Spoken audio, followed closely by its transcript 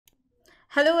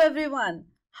Hello everyone,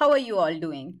 how are you all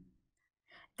doing?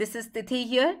 This is Tithi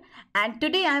here, and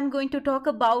today I am going to talk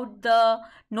about the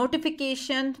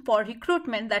notification for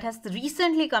recruitment that has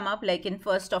recently come up, like in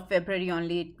 1st of February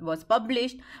only it was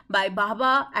published by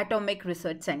Bhabha Atomic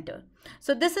Research Center.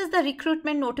 So this is the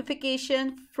recruitment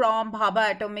notification from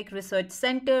Bhabha Atomic Research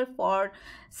Center for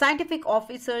scientific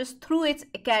officers through its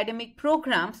academic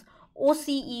programs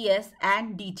OCES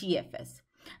and DGFS.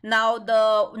 Now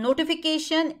the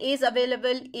notification is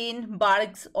available in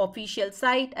BARC's official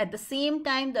site. At the same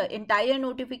time, the entire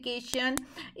notification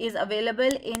is available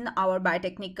in our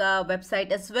Biotechnica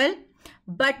website as well.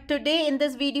 But today in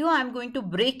this video, I'm going to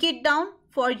break it down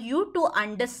for you to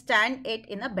understand it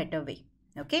in a better way.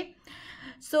 Okay.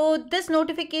 So this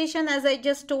notification, as I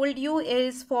just told you,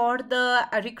 is for the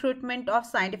recruitment of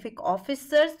scientific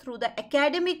officers through the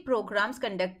academic programs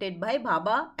conducted by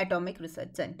Bhabha Atomic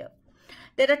Research Center.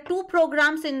 There are two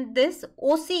programs in this,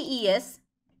 OCES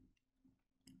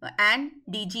and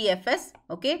DGFS.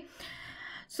 Okay.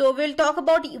 So we'll talk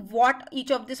about what each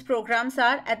of these programs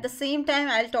are. At the same time,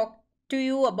 I'll talk to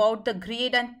you about the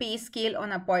grade and pay scale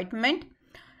on appointment,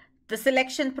 the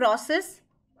selection process,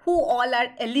 who all are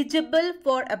eligible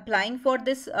for applying for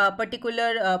this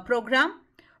particular program,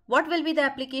 what will be the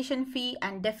application fee,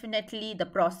 and definitely the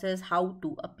process how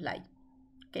to apply.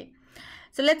 Okay.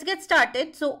 So let's get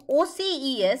started. So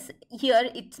OCES here,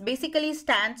 it basically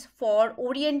stands for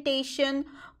Orientation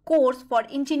Course for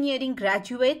Engineering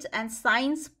Graduates and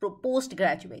Science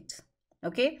Postgraduates.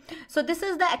 Okay. So this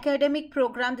is the academic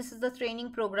program. This is the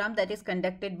training program that is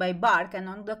conducted by BARC, and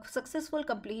on the successful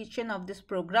completion of this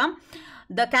program,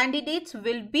 the candidates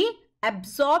will be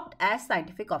absorbed as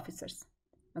scientific officers.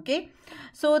 Okay.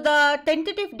 So the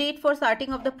tentative date for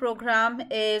starting of the program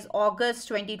is August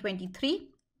 2023.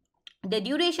 The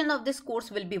duration of this course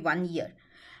will be 1 year,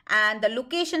 and the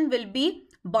location will be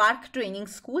BARC training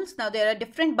schools. Now there are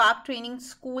different BARC training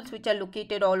schools which are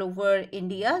located all over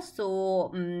India.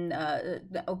 So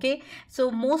okay,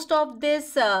 so most of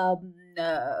this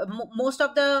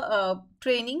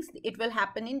trainings, it will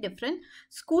happen in different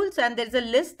schools, and there is a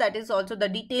list that is also, the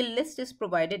detailed list is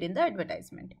provided in the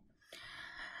advertisement.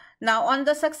 Now, on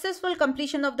the successful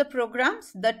completion of the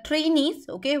programs, the trainees,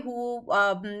 okay, who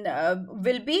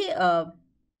will be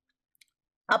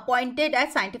appointed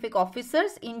as scientific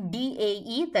officers in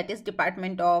DAE, that is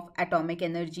Department of Atomic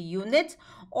Energy Units,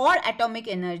 or Atomic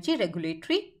Energy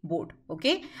Regulatory Board.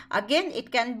 Okay, again,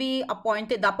 it can be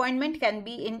appointed, the appointment can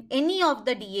be in any of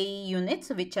the DAE units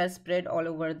which are spread all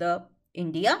over the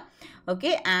India.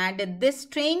 Okay, and this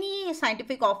trainee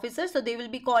scientific officers, so they will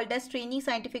be called as trainee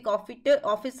scientific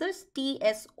officers,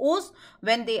 TSOs,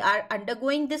 when they are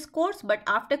undergoing this course. But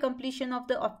after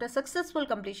successful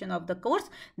completion of the course,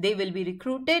 they will be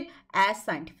recruited as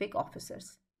scientific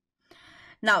officers.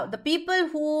 Now the people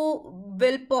who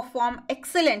will perform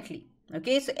excellently,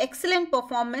 okay, so excellent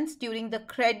performance during the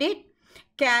credit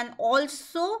can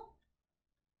also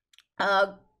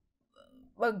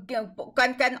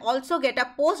can also get a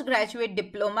postgraduate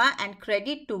diploma and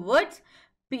credit towards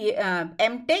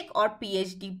MTech or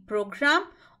PhD program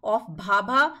of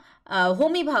Bhabha,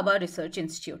 Homi Bhabha Research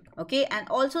Institute. Okay, and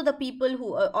also the people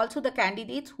who, also the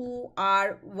candidates who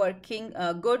are working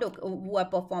good, who are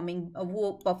performing,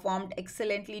 who performed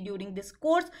excellently during this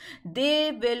course,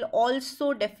 they will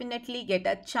also definitely get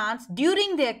a chance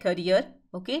during their career,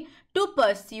 okay, to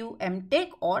pursue MTech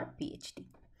or PhD.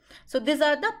 So these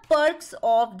are the perks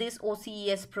of this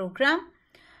OCES program.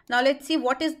 Now let's see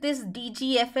what is this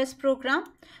DGFS program.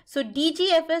 So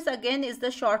DGFS again is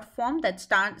the short form that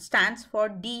stands for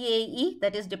DAE,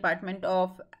 that is Department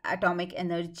of Atomic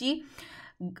Energy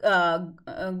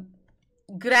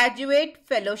Graduate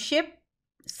Fellowship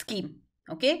Scheme.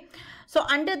 Okay, so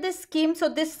under this scheme, so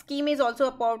this scheme is also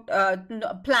about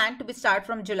planned to be start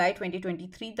from July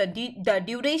 2023. The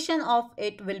duration of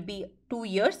it will be 2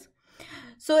 years.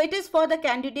 So it is for the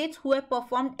candidates who have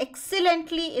performed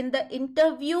excellently in the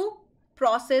interview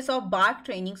process of BARC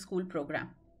training school program.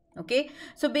 Okay,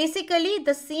 so basically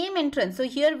the same entrance. So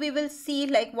here we will see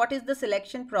like what is the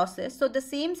selection process. So the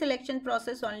same selection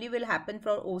process only will happen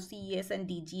for OCES and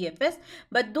DGFS,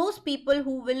 but those people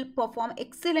who will perform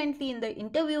excellently in the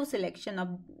interview selection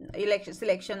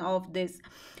of this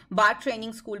BARC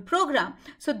training school program,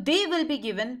 so they will be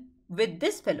given with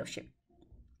this fellowship.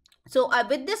 So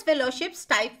with this fellowship,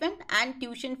 stipend and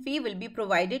tuition fee will be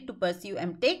provided to pursue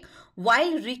MTech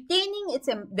while retaining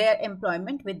their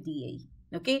employment with DAE.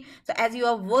 Okay, so as you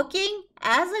are working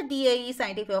as a DAE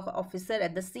scientific officer,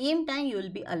 at the same time you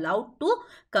will be allowed to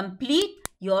complete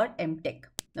your MTech.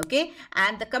 Okay,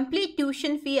 and the complete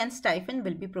tuition fee and stipend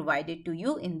will be provided to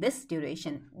you in this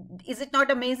duration. Is it not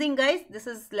amazing, guys? This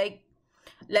is like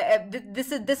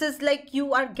this is like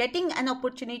you are getting an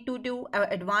opportunity to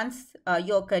advance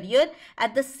your career.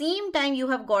 At the same time, you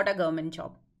have got a government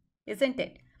job, isn't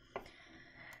it?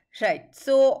 Right.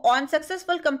 So on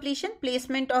successful completion,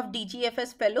 placement of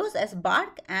DGFS fellows as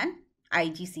BARC and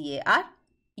IGCAR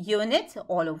units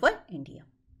all over India.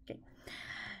 Okay.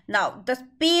 Now the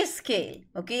pay scale.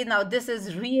 Okay. Now this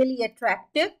is really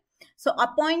attractive. So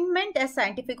appointment as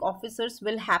scientific officers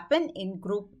will happen in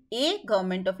Group A,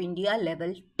 Government of India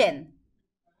level 10.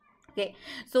 Okay,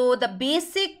 so the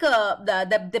basic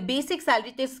the basic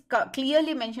salary is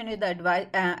clearly mentioned in the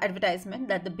advertisement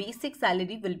that the basic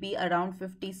salary will be around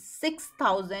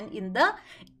 56,000 in the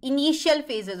initial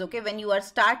phases. Okay, when you are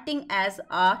starting as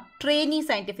a trainee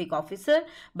scientific officer,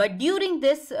 but during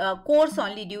this course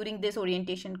only, during this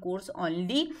orientation course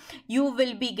only, you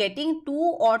will be getting 2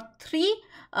 or 3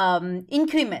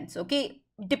 increments. Okay,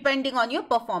 depending on your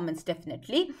performance,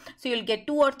 definitely. So you'll get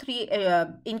 2 or 3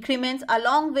 increments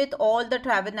along with all the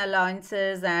travel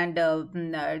allowances and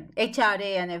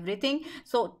HRA and everything.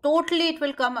 So totally it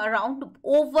will come around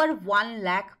over 1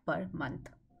 lakh per month,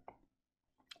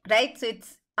 right? So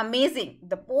it's amazing.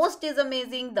 The post is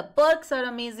amazing, the perks are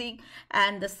amazing,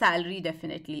 and the salary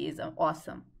definitely is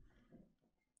awesome.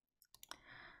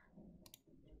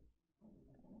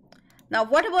 Now,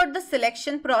 what about the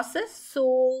selection process?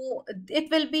 So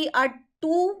it will be a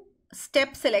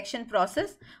 2-step selection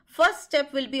process. First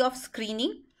step will be of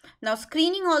screening. Now,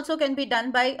 screening also can be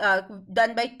done by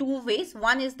 2 ways.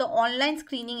 One is the online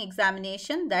screening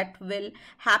examination that will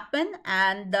happen,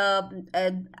 and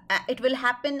it will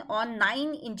happen on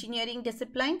 9 engineering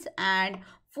disciplines and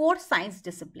 4 science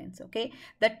disciplines. Okay,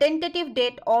 the tentative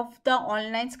date of the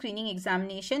online screening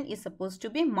examination is supposed to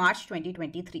be March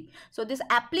 2023. So this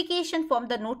application form,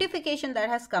 the notification that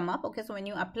has come up, okay, so when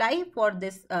you apply for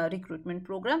this recruitment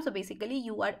program, so basically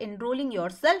you are enrolling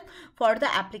yourself for the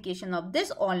application of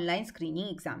this online screening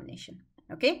examination.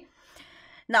 Okay,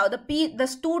 now the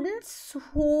students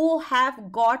who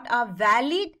have got a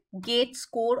valid GATE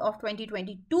score of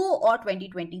 2022 or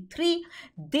 2023,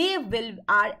 they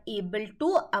are able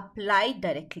to apply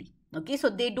directly. Okay, so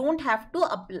they don't have to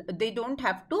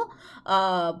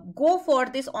go for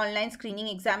this online screening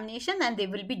examination, and they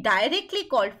will be directly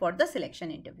called for the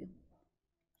selection interview.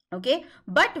 Okay,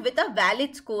 but with a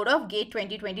valid score of GATE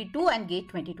 2022 and GATE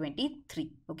 2023.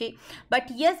 Okay,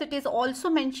 but yes, it is also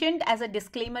mentioned as a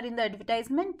disclaimer in the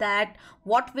advertisement that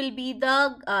what will be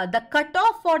the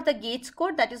cutoff for the GATE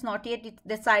score, that is not yet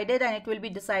decided, and it will be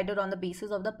decided on the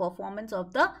basis of the performance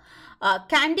of the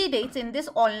candidates in this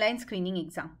online screening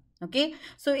exam. Okay,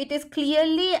 so it is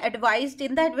clearly advised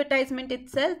in the advertisement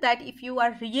itself that if you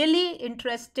are really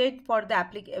interested for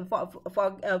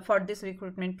the for this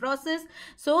recruitment process,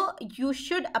 so you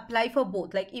should apply for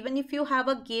both. Like, even if you have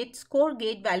a GATE score,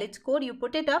 GATE valid score, you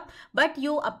put it up, but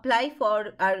you apply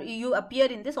for you appear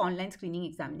in this online screening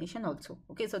examination also.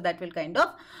 Okay, so that will kind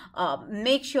of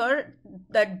make sure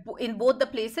that in both the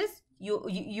places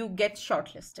you get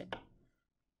shortlisted.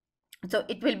 So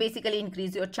it will basically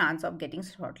increase your chance of getting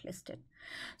shortlisted.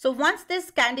 So once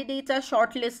these candidates are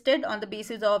shortlisted on the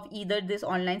basis of either this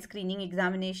online screening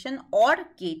examination or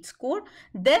GATE score,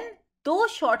 then those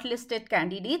shortlisted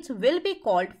candidates will be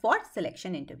called for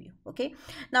selection interview. Okay,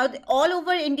 now all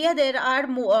over India there are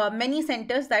many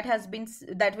centers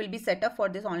that will be set up for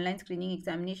this online screening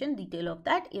examination. Detail of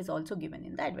that is also given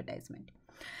in the advertisement.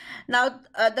 Now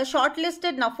the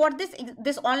shortlisted, now for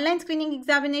this online screening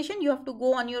examination, you have to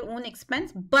go on your own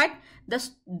expense, but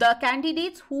the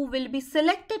candidates who will be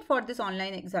selected for this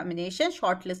online examination,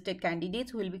 shortlisted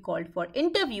candidates who will be called for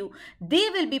interview, they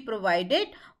will be provided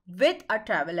with a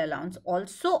travel allowance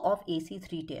also of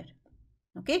AC3 tier.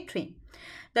 Okay, train.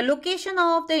 The location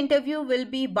of the interview will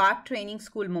be BARC Training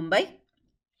School, Mumbai,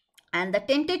 and the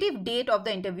tentative date of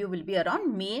the interview will be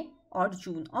around May or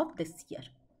June of this year.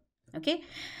 Okay,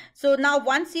 so now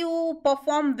once you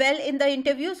perform well in the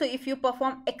interview, so if you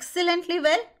perform excellently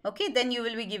well, okay, then you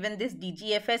will be given this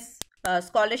DGFS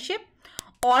scholarship,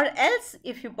 or else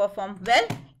if you perform well,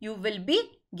 you will be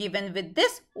given with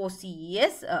this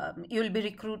OCES, you will be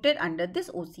recruited under this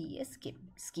OCES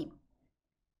scheme.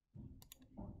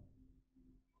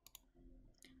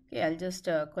 Okay, I'll just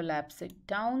collapse it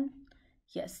down.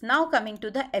 Yes, now coming to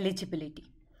the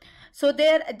eligibility. So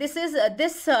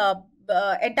this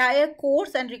entire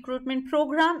course and recruitment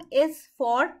program is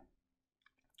for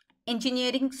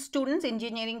engineering students,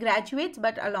 engineering graduates,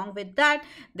 but along with that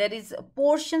there is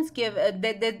portions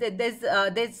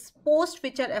there's posts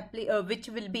which are which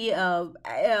will be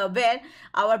where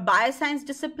our bioscience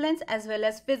disciplines as well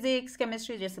as physics,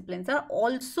 chemistry disciplines are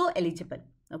also eligible.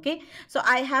 Okay, so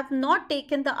I have not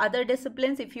taken the other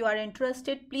disciplines. If you are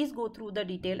interested, please go through the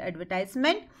detailed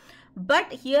advertisement,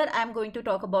 but here I am going to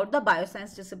talk about the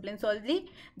bioscience disciplines only.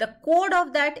 The code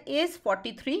of that is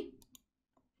 43.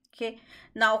 Okay,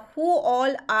 now who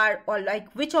all are, or like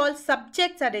which all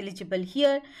subjects are eligible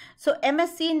here? So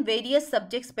MSc in various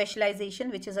subject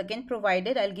specialization, which is again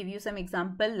provided. I'll give you some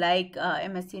example like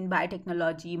MSc in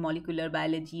biotechnology, molecular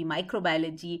biology,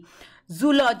 microbiology,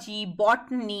 zoology,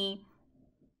 botany,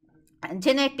 and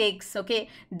genetics. Okay,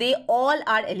 they all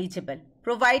are eligible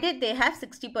provided they have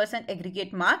 60%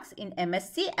 aggregate marks in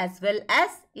MSc as well as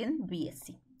in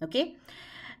BSc. Okay,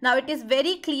 now it is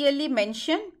very clearly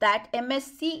mentioned that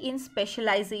MSc in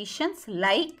specializations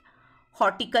like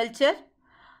horticulture,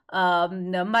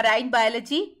 marine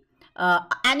biology,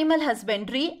 animal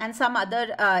husbandry, and some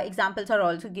other examples are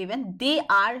also given. They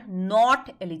are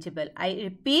not eligible. I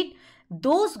repeat,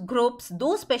 those groups,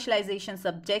 those specialization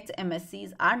subjects,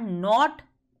 MSCs, are not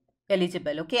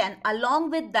eligible. Okay, and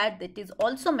along with that, it is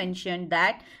also mentioned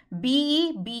that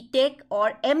BE, BTech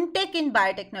or MTech in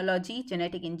biotechnology,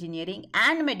 genetic engineering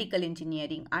and medical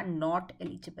engineering are not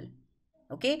eligible.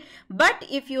 Okay, but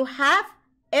if you have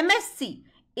MSc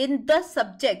in the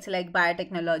subjects like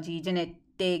biotechnology,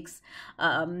 genetics,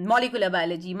 molecular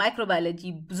biology,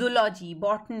 microbiology, zoology,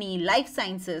 botany, life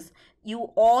sciences, you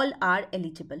all are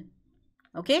eligible.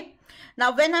 Okay,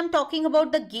 now when I'm talking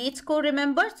about the GATE score,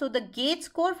 remember, so the GATE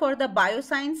score for the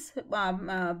bioscience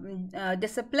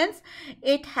disciplines,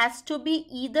 it has to be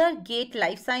either GATE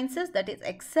life sciences, that is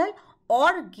Excel,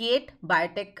 or GATE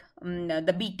biotech,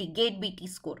 the BT, GATE BT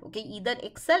score. Okay, either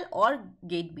Excel or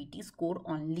GATE BT score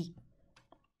only.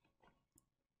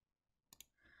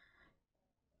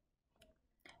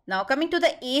 Now coming to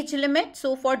the age limit,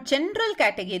 so for general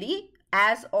category,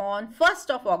 as on 1st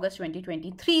of August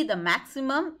 2023, the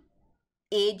maximum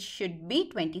age should be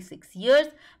 26 years,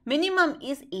 minimum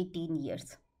is 18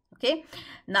 years. Okay,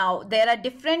 now there are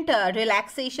different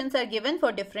relaxations are given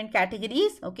for different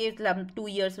categories. Okay, 2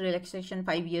 years relaxation,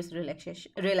 5 years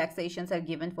relaxations are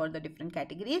given for the different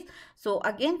categories. So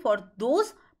again, for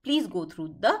those, please go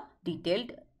through the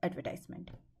detailed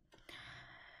advertisement.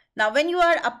 Now, when you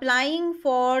are applying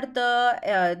for the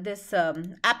this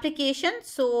application,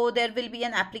 so there will be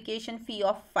an application fee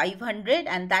of 500,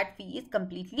 and that fee is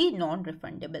completely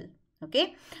non-refundable.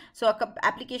 Okay, so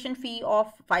application fee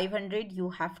of 500 you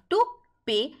have to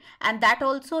pay, and that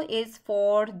also is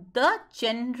for the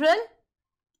general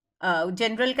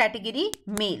category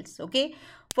males. Okay,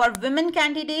 for women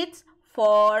candidates,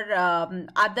 for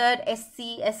other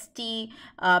SC, ST,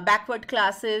 backward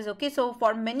classes. Okay, so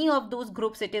for many of those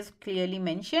groups, it is clearly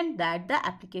mentioned that the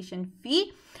application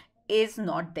fee is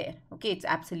not there. Okay, it's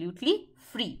absolutely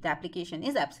free. The application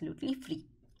is absolutely free.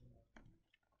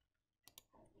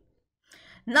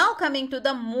 Now coming to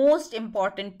the most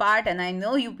important part, and I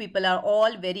know you people are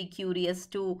all very curious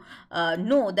to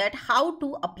know that how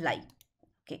to apply.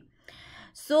 Okay,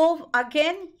 so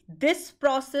again, this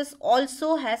process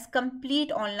also has complete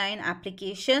online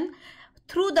application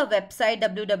through the website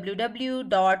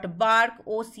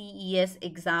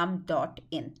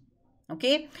www.barcocesexam.in.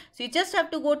 Okay, so you just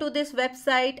have to go to this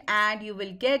website and you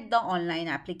will get the online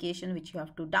application which you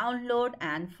have to download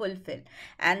and fulfill,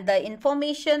 and the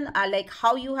information are like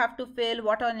how you have to fill,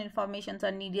 what all informations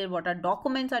are needed, what are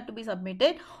documents are to be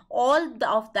submitted, all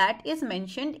of that is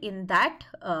mentioned in that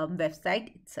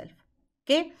website itself.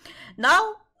 Okay,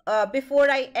 now before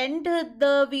I end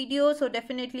the video, so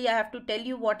definitely I have to tell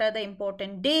you what are the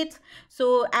important dates.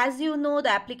 So as you know, the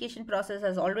application process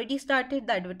has already started.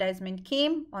 The advertisement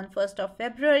came on 1st of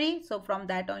February. So from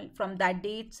that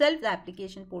day itself, the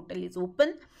application portal is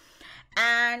open,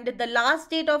 and the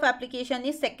last date of application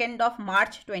is 2nd of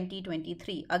March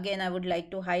 2023. Again, I would like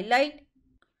to highlight.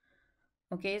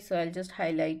 Okay, so I'll just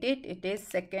highlight it. It is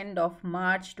 2nd of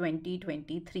March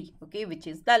 2023. Okay, which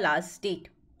is the last date.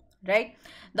 Right,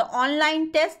 the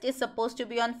online test is supposed to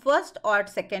be on 1st or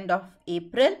 2nd of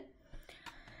April.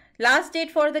 Last date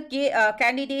for the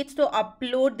candidates to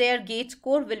upload their GATE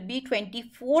score will be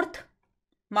 24th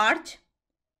March.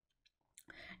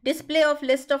 Display of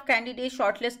list of candidates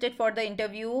shortlisted for the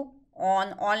interview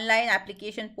on online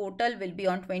application portal will be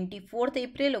on 24th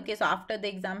April. Okay, so after the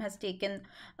exam has taken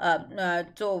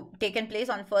place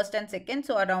on 1st and 2nd,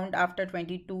 so around after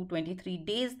 22-23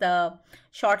 days, the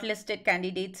shortlisted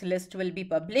candidates list will be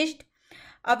published.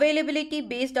 Availability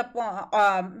based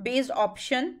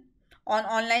option on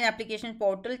online application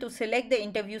portal to select the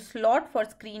interview slot for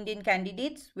screened in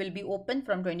candidates will be open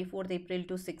from 24th April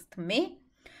to 6th May.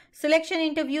 Selection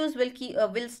interviews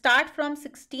will start from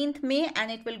 16th May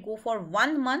and it will go for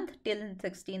 1 month till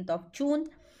 16th of June.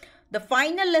 The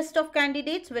final list of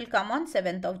candidates will come on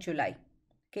 7th of July.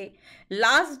 Okay.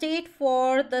 Last date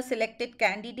for the selected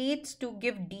candidates to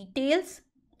give details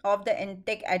of the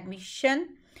NTech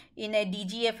admission in a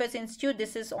DGFS institute.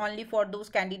 This is only for those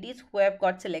candidates who have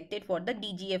got selected for the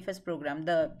DGFS program,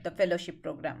 the fellowship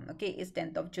program. Okay, is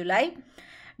 10th of July.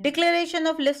 Declaration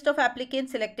of list of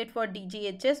applicants selected for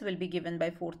DGHS will be given by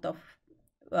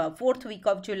 4th week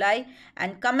of July,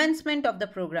 and commencement of the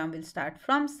program will start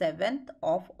from 7th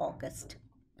of August.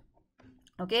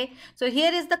 Okay, so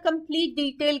here is the complete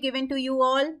detail given to you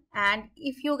all, and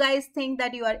if you guys think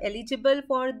that you are eligible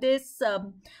for this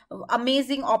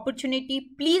amazing opportunity,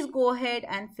 please go ahead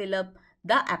and fill up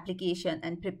the application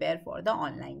and prepare for the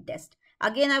online test.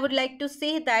 Again, I would like to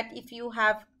say that if you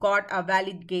have got a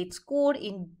valid GATE score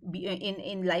in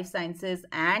life sciences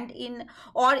and in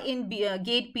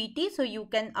GATE PT, so you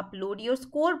can upload your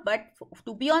score, but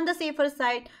to be on the safer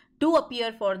side, do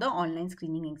appear for the online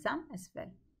screening exam as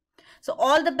well. So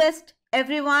all the best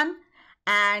everyone,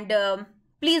 and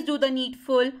please do the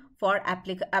needful for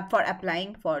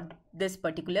applying for this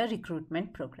particular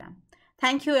recruitment program.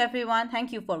 Thank you everyone.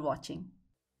 Thank you for watching.